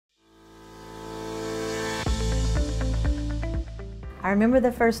remember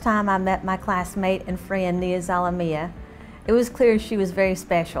the first time I met my classmate and friend, Nia Zalamea. It was clear she was very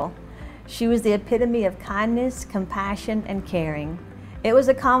special. She was the epitome of kindness, compassion, and caring. It was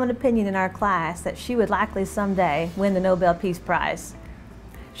a common opinion in our class that she would likely someday win the Nobel Peace Prize.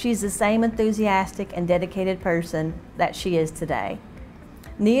 She's the same enthusiastic and dedicated person that she is today.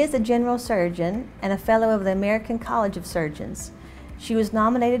 Nia is a general surgeon and a fellow of the American College of Surgeons. She was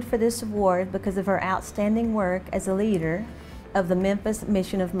nominated for this award because of her outstanding work as a leader of the Memphis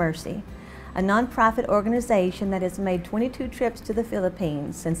Mission of Mercy, a nonprofit organization that has made 22 trips to the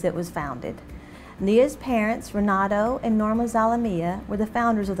Philippines since it was founded. Nia's parents, Renato and Norma Zalamea, were the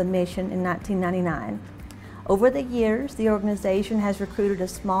founders of the mission in 1999. Over the years, the organization has recruited a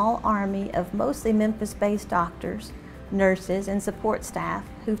small army of mostly Memphis-based doctors, nurses, and support staff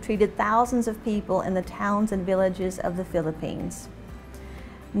who've treated thousands of people in the towns and villages of the Philippines.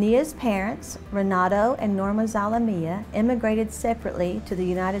 Nia's parents, Renato and Norma Zalamea, immigrated separately to the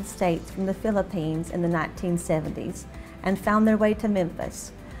United States from the Philippines in the 1970s and found their way to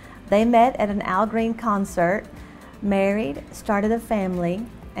Memphis. They met at an Al Green concert, married, started a family,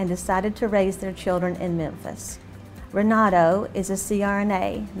 and decided to raise their children in Memphis. Renato is a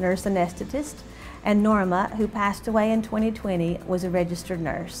CRNA, nurse anesthetist, and Norma, who passed away in 2020, was a registered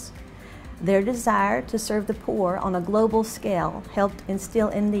nurse. Their desire to serve the poor on a global scale helped instill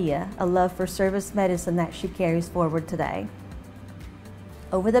in Nia a love for service medicine that she carries forward today.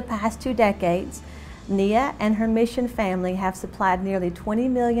 Over the past 2 decades, Nia and her mission family have supplied nearly $20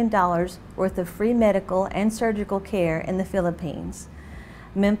 million worth of free medical and surgical care in the Philippines.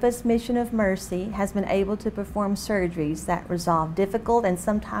 Memphis Mission of Mercy has been able to perform surgeries that resolve difficult and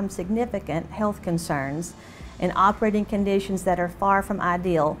sometimes significant health concerns in operating conditions that are far from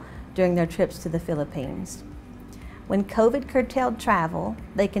ideal during their trips to the Philippines. When COVID curtailed travel,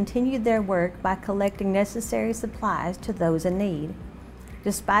 they continued their work by collecting necessary supplies to those in need.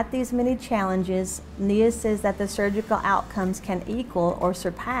 Despite these many challenges, Nia says that the surgical outcomes can equal or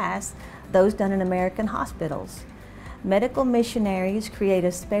surpass those done in American hospitals. Medical missionaries create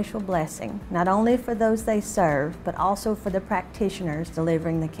a special blessing, not only for those they serve, but also for the practitioners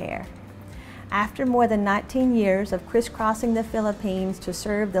delivering the care. After more than 19 years of crisscrossing the Philippines to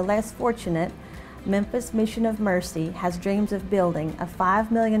serve the less fortunate, Memphis Mission of Mercy has dreams of building a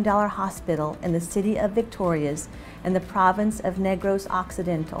 $5 million hospital in the city of Victorias in the province of Negros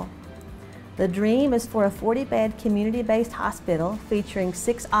Occidental. The dream is for a 40-bed community-based hospital featuring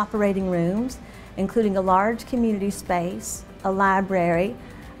 6 operating rooms, including a large community space, a library,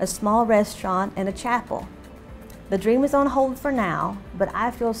 a small restaurant, and a chapel. The dream is on hold for now, but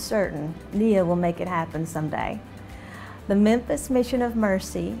I feel certain Nia will make it happen someday. The Memphis Mission of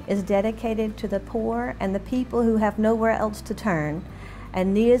Mercy is dedicated to the poor and the people who have nowhere else to turn,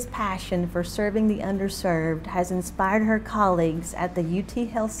 and Nia's passion for serving the underserved has inspired her colleagues at the UT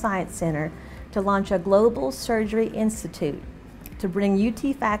Health Science Center to launch a global surgery institute to bring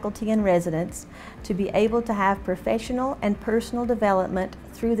UT faculty and residents to be able to have professional and personal development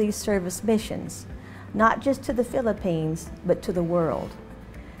through these service missions, not just to the Philippines, but to the world.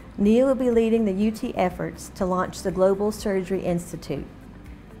 Nia will be leading the UT efforts to launch the Global Surgery Institute.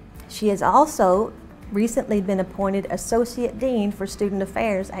 She has also recently been appointed Associate Dean for Student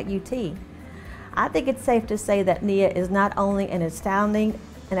Affairs at UT. I think it's safe to say that Nia is not only an outstanding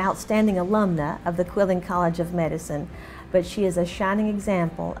alumna of the Quillen College of Medicine, but she is a shining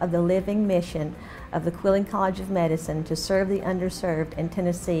example of the living mission of the Quillen College of Medicine to serve the underserved in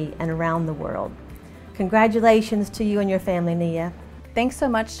Tennessee and around the world. Congratulations to you and your family, Nia. Thanks so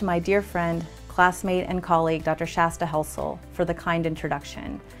much to my dear friend, classmate, and colleague, Dr. Shasta Helsel, for the kind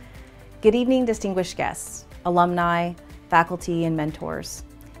introduction. Good evening, distinguished guests, alumni, faculty, and mentors.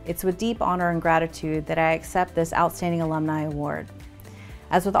 It's with deep honor and gratitude that I accept this Outstanding Alumni Award.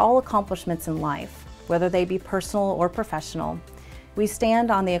 As with all accomplishments in life, whether they be personal or professional, we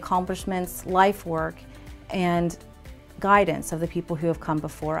stand on the accomplishments, life work, and guidance of the people who have come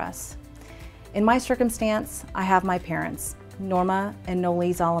before us. In my circumstance, I have my parents, Norma and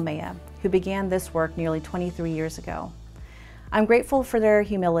Noli Zalamea, who began this work nearly 23 years ago. I'm grateful for their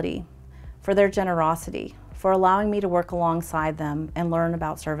humility, for their generosity, for allowing me to work alongside them and learn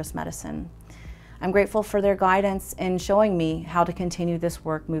about service medicine. I'm grateful for their guidance in showing me how to continue this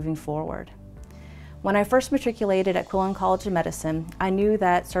work moving forward. When I first matriculated at Quillen College of Medicine, I knew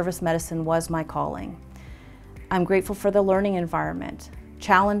that service medicine was my calling. I'm grateful for the learning environment,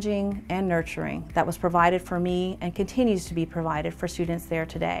 challenging and nurturing, that was provided for me and continues to be provided for students there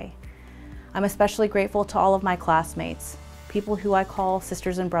today. I'm especially grateful to all of my classmates, people who I call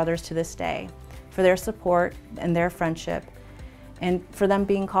sisters and brothers to this day, for their support and their friendship, and for them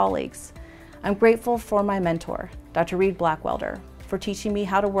being colleagues. I'm grateful for my mentor, Dr. Reed Blackwelder, for teaching me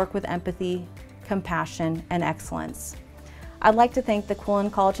how to work with empathy, compassion, and excellence. I'd like to thank the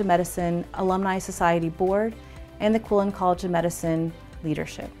Quillen College of Medicine Alumni Society Board and the Quillen College of Medicine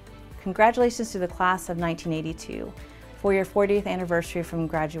leadership. Congratulations to the class of 1982 for your 40th anniversary from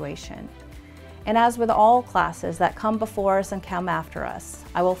graduation. And as with all classes that come before us and come after us,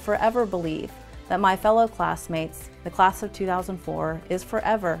 I will forever believe that my fellow classmates, the class of 2004, is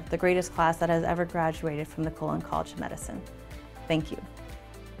forever the greatest class that has ever graduated from the Quillen College of Medicine. Thank you.